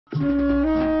Great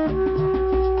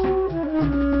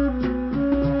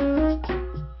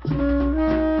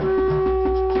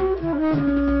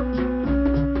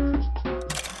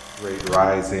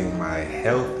rising, my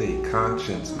healthy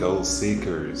conscience goal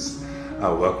seekers.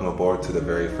 Welcome aboard to the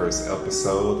very first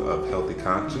episode of Healthy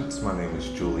Conscience. My name is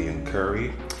Julian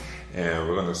Curry, and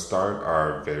we're going to start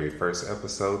our very first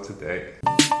episode today.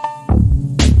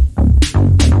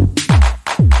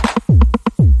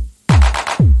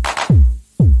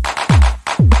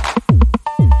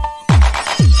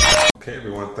 Okay,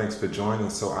 everyone, thanks for joining.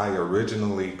 So I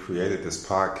originally created this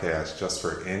podcast just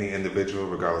for any individual,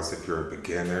 regardless if you're a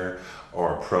beginner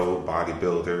or a pro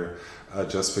bodybuilder,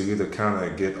 just for you to kind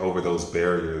of get over those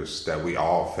barriers that we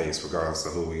all face, regardless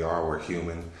of who we are. We're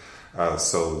human.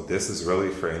 So this is really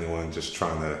for anyone just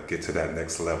trying to get to that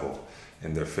next level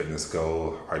in their fitness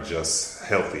goal or just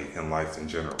healthy in life in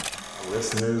general.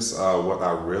 Listeners, what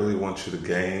I really want you to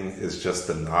gain is just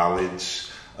the knowledge,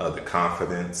 the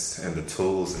confidence, and the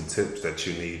tools and tips that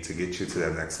you need to get you to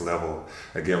that next level.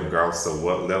 Again, regardless of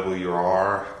what level you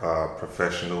are,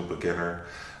 professional, beginner,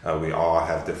 we all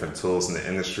have different tools, and the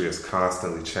industry is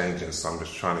constantly changing. So I'm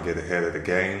just trying to get ahead of the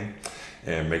game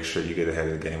and make sure you get ahead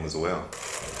of the game as well.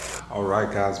 All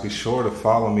right, guys, be sure to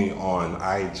follow me on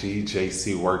IG,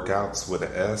 JC Workouts with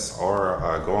an S, or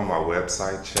go on my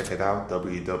website, check it out,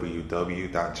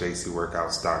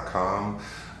 www.jcworkouts.com.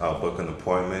 Book an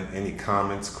appointment. Any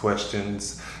comments,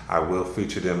 questions, I will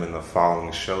feature them in the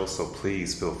following show, so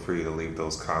please feel free to leave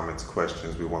those comments,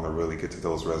 questions. We want to really get to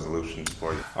those resolutions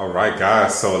for you. All right,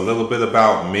 guys, so a little bit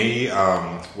about me.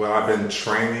 Well, I've been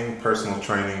personal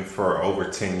training for over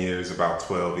 10 years, about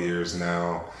 12 years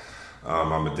now.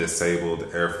 I'm a disabled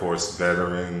Air Force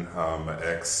veteran, an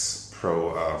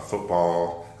ex-pro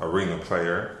football arena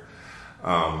player.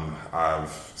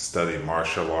 I've studied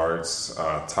martial arts,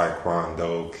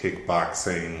 taekwondo,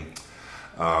 kickboxing.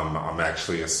 I'm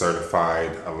actually a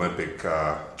certified Olympic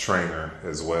trainer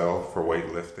as well for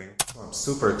weightlifting. I'm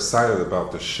super excited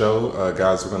about the show.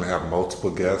 Guys, we're going to have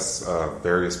multiple guests,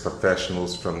 various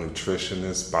professionals from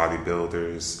nutritionists,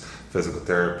 bodybuilders, physical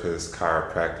therapists,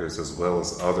 chiropractors, as well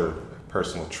as other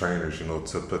personal trainers,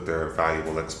 to put their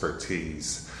valuable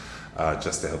expertise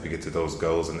just to help you get to those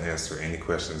goals and answer any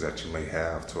questions that you may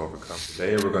have to overcome.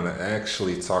 Today we're going to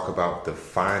actually talk about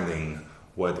defining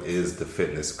what is the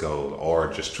fitness goal,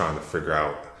 or just trying to figure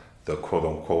out the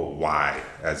quote-unquote why,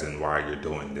 as in why you're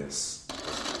doing this.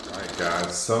 All right,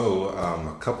 guys, so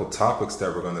a couple topics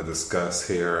that we're going to discuss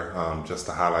here, just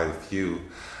to highlight a few.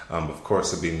 Of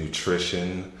course, it'd be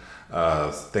nutrition,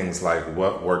 things like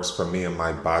what works for me and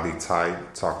my body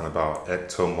type, talking about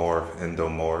ectomorph,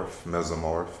 endomorph,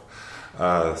 mesomorph,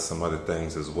 some other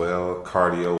things as well,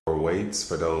 cardio or weights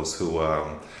for those who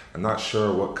are not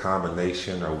sure what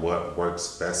combination or what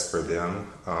works best for them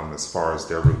as far as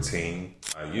their routine.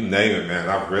 You name it, man.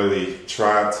 I've really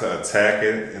tried to attack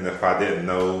it, and if I didn't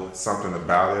know something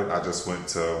about it, I just went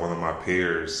to one of my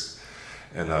peers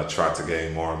and try to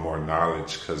gain more and more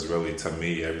knowledge, because really, to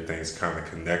me, everything's kind of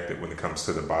connected when it comes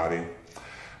to the body.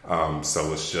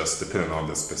 So it's just depending on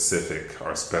the specific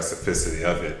or specificity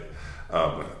of it,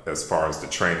 as far as the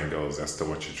training goes, as to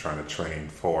what you're trying to train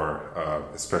for,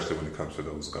 especially when it comes to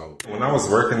those goals. When I was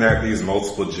working at these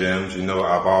multiple gyms,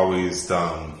 I've always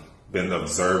been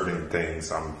observing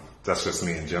things. That's just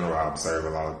me in general. I observe a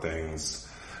lot of things.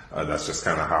 That's just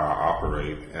kind of how I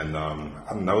operate. And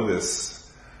I noticed,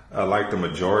 like the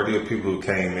majority of people who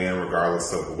came in,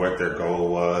 regardless of what their goal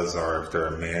was, or if they're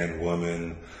a man,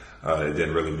 woman, it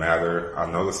didn't really matter. I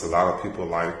noticed a lot of people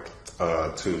like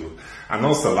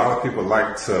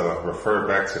to refer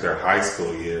back to their high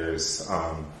school years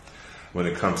when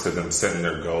it comes to them setting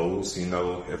their goals.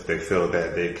 If they feel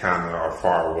that they kind of are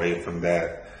far away from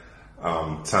that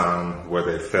time where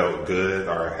they felt good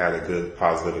or had a good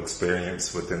positive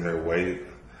experience within their weight,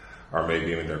 or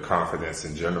maybe even their confidence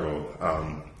in general.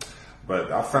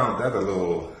 But I found that a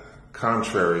little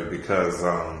contrary, because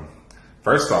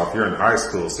first off, you're in high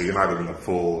school, so you're not even a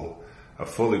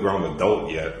fully grown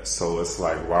adult yet. So it's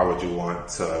like, why would you want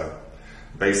to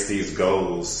base these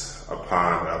goals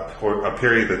upon a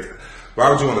period of, why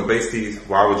would you want to base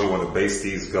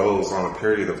these goals on a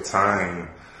period of time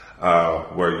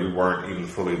where you weren't even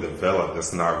fully developed?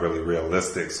 That's not really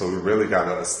realistic. So we really got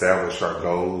to establish our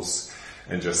goals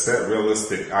and just set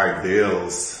realistic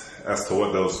ideals as to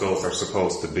what those goals are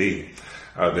supposed to be.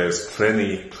 There's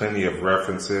plenty of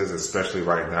references, especially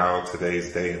right now,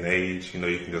 today's day and age. You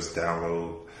can just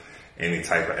download any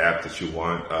type of app that you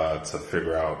want to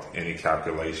figure out any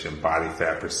calculation, body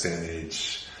fat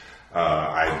percentage,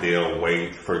 ideal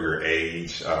weight for your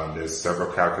age. There's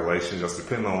several calculations, just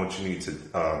depending on what you need to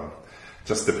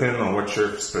just depending on what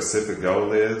your specific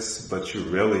goal is, but you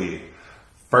really,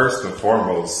 first and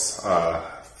foremost,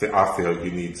 I feel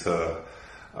you need to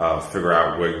figure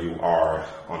out where you are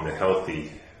on the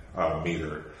healthy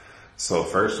meter. So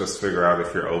first, just figure out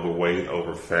if you're overweight,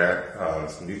 over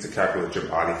fat. You need to calculate your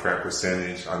body fat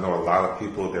percentage. I know a lot of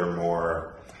people, they're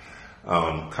more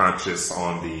conscious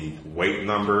on the weight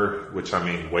number, which I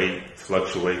mean, weight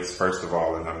fluctuates first of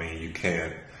all, and I mean, you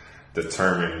can't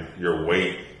determine your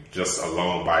weight just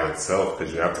alone by itself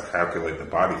because you have to calculate the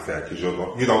body fat because you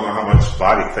don't know how much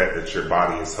body fat that your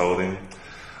body is holding,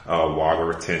 water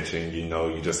retention,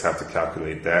 you just have to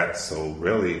calculate that. So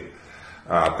really,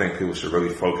 I think people should really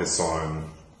focus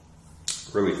on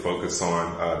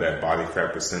that body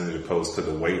fat percentage opposed to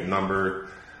the weight number,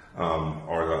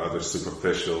 or the other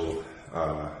superficial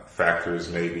factors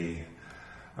maybe.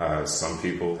 Some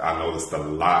people, I noticed a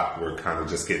lot, were kind of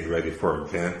just getting ready for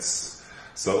events.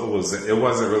 So it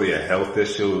wasn't really a health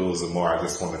issue. It was more, I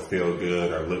just want to feel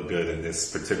good or look good in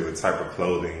this particular type of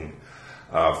clothing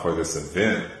for this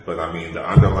event. But I mean, the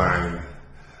underlying,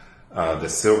 the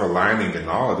silver lining in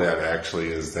all of that actually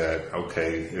is that,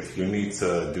 okay, if you need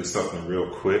to do something real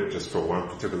quick just for one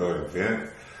particular event,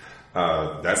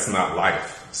 that's not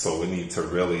life. So we need to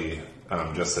really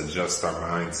just adjust our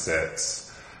mindsets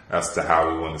as to how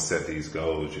we want to set these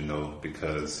goals,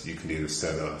 because you can either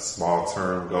set a small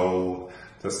term goal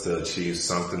just to achieve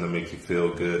something to make you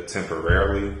feel good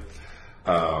temporarily,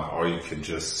 or you can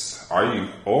just,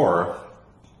 or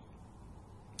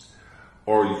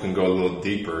you can go a little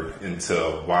deeper into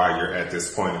why you're at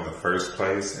this point in the first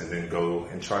place and then go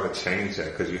and try to change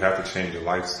that, because you have to change your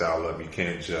lifestyle up. You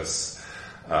can't just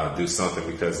do something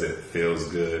because it feels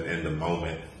good in the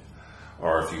moment,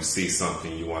 or if you see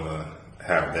something you want to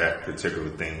have that particular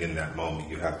thing in that moment.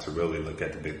 You have to really look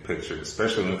at the big picture,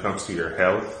 especially when it comes to your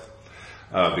health,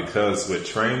 because with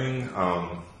training,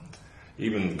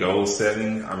 even goal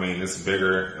setting, I mean, it's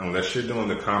bigger unless you're doing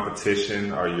the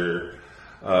competition or you're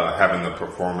having a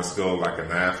performance goal like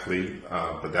an athlete,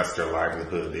 but that's their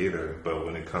livelihood either. But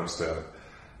when it comes to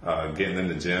getting in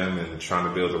the gym and trying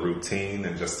to build a routine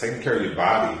and just taking care of your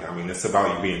body, I mean, it's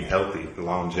about you being healthy, the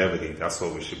longevity. That's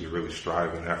what we should be really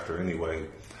striving after anyway.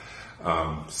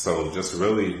 So just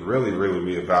really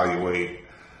reevaluate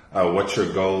what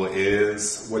your goal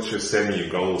is, what you're setting your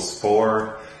goals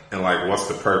for, and like, what's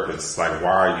the purpose? Like, why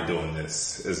are you doing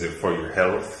this? Is it for your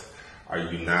health? Are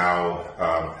you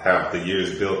now have the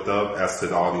years built up as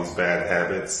to all these bad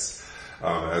habits,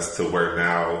 as to where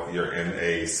now you're in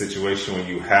a situation where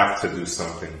you have to do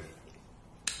something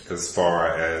as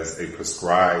far as a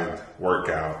prescribed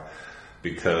workout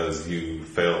because you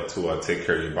failed to take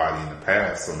care of your body in the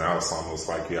past. So now it's almost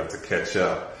like you have to catch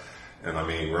up. And I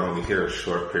mean, we're only here a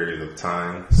short period of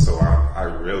time. So I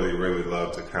really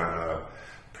love to kind of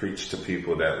preach to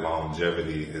people that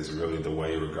longevity is really the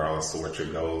way, regardless of what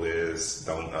your goal is.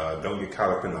 Don't get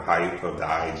caught up in the hype of the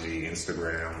IG,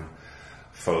 Instagram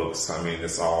folks. I mean,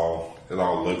 it all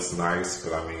looks nice,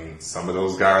 but I mean, some of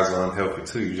those guys are unhealthy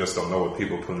too. You just don't know what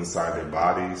people put inside their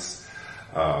bodies.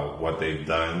 What they've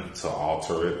done to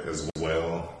alter it as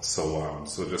well. So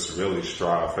just really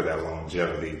strive for that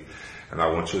longevity. And I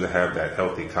want you to have that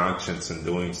healthy conscience in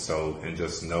doing so, and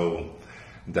just know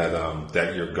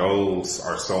that your goals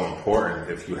are so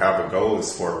important. If you have a goal,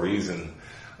 it's for a reason.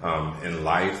 In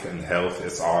life and health,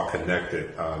 it's all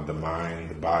connected. The mind,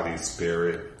 the body,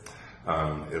 spirit,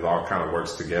 it all kind of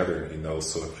works together,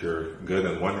 So if you're good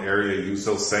in one area, use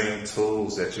those same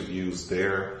tools that you've used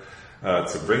there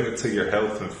to bring it to your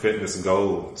health and fitness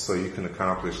goal so you can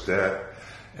accomplish that,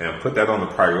 and put that on the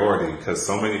priority, because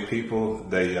so many people,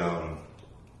 they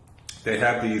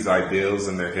have these ideals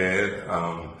in their head.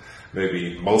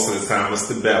 Maybe most of the time it's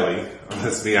the belly.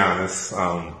 Let's be honest.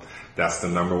 That's the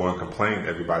number one complaint.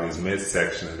 Everybody's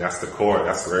midsection, and that's the core.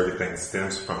 That's where everything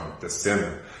stems from. The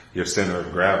center, your center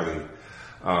of gravity.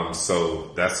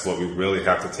 So that's what we really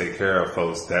have to take care of,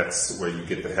 folks. That's where you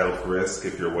get the health risk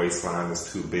if your waistline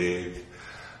is too big.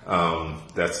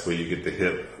 That's where you get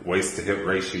the waist to hip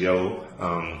ratio.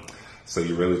 So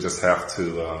you really just have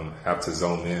to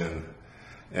zone in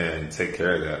and take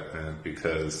care of that, man,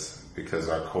 because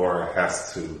our core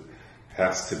has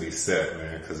to be set,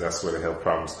 man, because that's where the health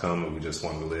problems come, and we just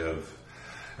want to live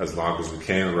as long as we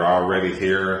can. We're already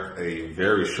here a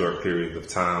very short period of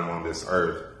time on this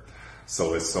earth.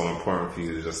 So it's so important for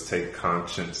you to just take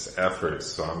conscious efforts.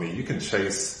 So, I mean, you can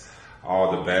chase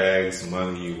all the bags,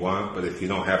 money you want, but if you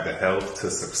don't have the health to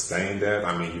sustain that,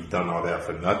 I mean, you've done all that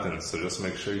for nothing. So just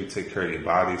make sure you take care of your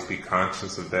bodies, be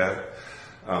conscious of that,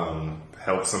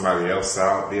 help somebody else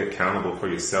out, be accountable for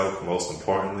yourself, most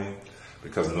importantly.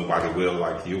 because nobody will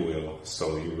like you will.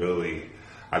 So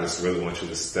I just really want you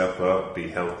to step up, be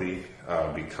healthy,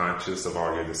 be conscious of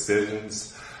all your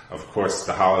decisions. Of course,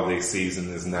 the holiday season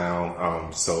is now,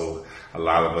 so a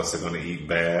lot of us are going to eat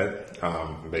bad,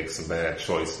 make some bad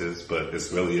choices, but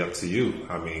it's really up to you.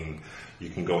 I mean, you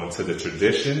can go into the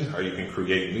tradition or you can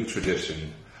create new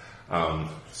tradition.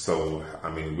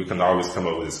 We can always come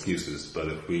up with excuses, but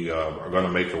if we are going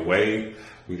to make a way,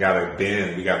 we got to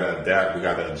bend, we got to adapt, we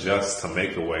got to adjust to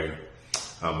make a way.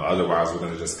 Otherwise, we're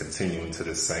going to just continue into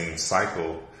the same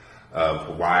cycle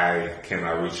of why can't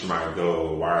I reach my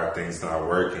goal? Why are things not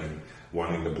working?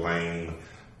 Wanting to blame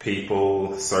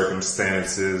people,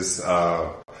 circumstances,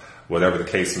 whatever the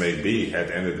case may be. At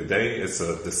the end of the day, it's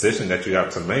a decision that you have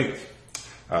to make,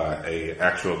 a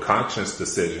actual conscious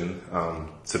decision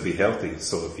to be healthy.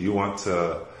 So if you want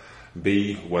to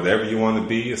be whatever you want to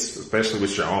be, especially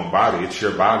with your own body, it's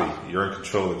your body. You're in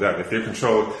control of that. If you're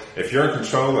in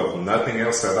control of nothing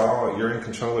else at all, you're in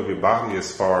control of your body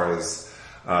as far as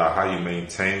how you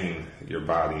maintain your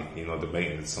body, the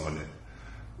maintenance on it.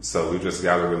 So we just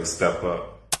got to really step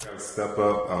up.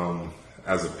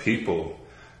 As a people.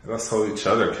 Let's hold each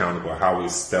other accountable. How we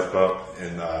step up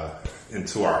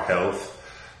into our health,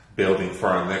 building for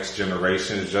our next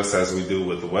generations, just as we do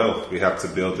with wealth. We have to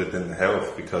build it in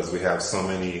health because we have so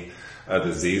many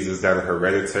diseases that are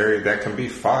hereditary that can be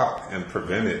fought and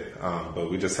prevented. But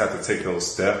we just have to take those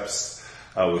steps.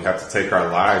 We have to take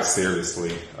our lives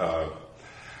seriously.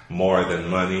 More than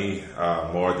money,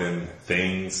 more than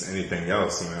things, anything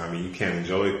else. I mean, you can't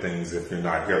enjoy things if you're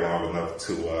not here long enough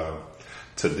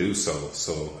to do so.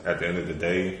 So at the end of the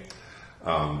day,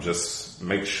 just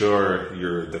make sure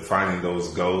you're defining those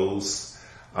goals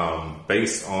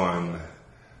based on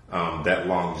that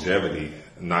longevity,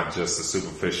 not just a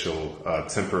superficial,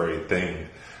 temporary thing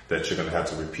that you're going to have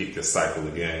to repeat this cycle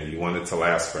again. You want it to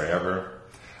last forever.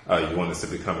 You want it to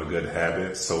become a good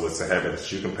habit, so it's a habit that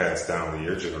you can pass down to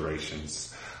your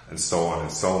generations, and so on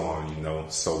and so on,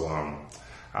 So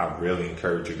I really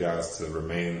encourage you guys to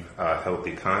remain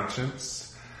healthy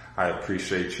conscious. I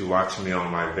appreciate you watching me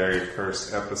on my very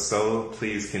first episode.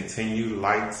 Please continue,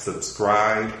 like,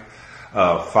 subscribe,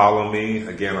 follow me.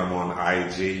 Again, I'm on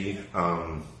IG,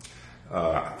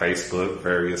 Facebook,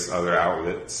 various other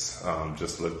outlets.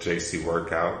 Just look JC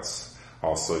Workouts.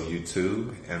 Also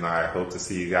YouTube, and I hope to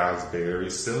see you guys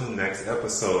very soon. Next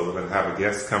episode, we're going to have a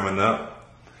guest coming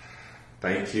up.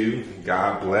 Thank you.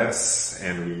 God bless,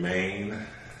 and remain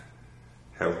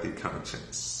healthy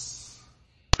conscious.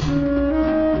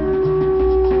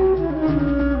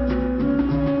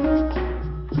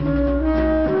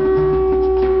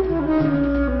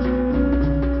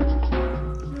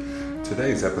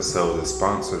 Today's episode is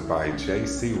sponsored by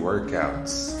JC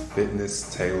Workouts,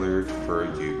 fitness tailored for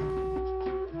you.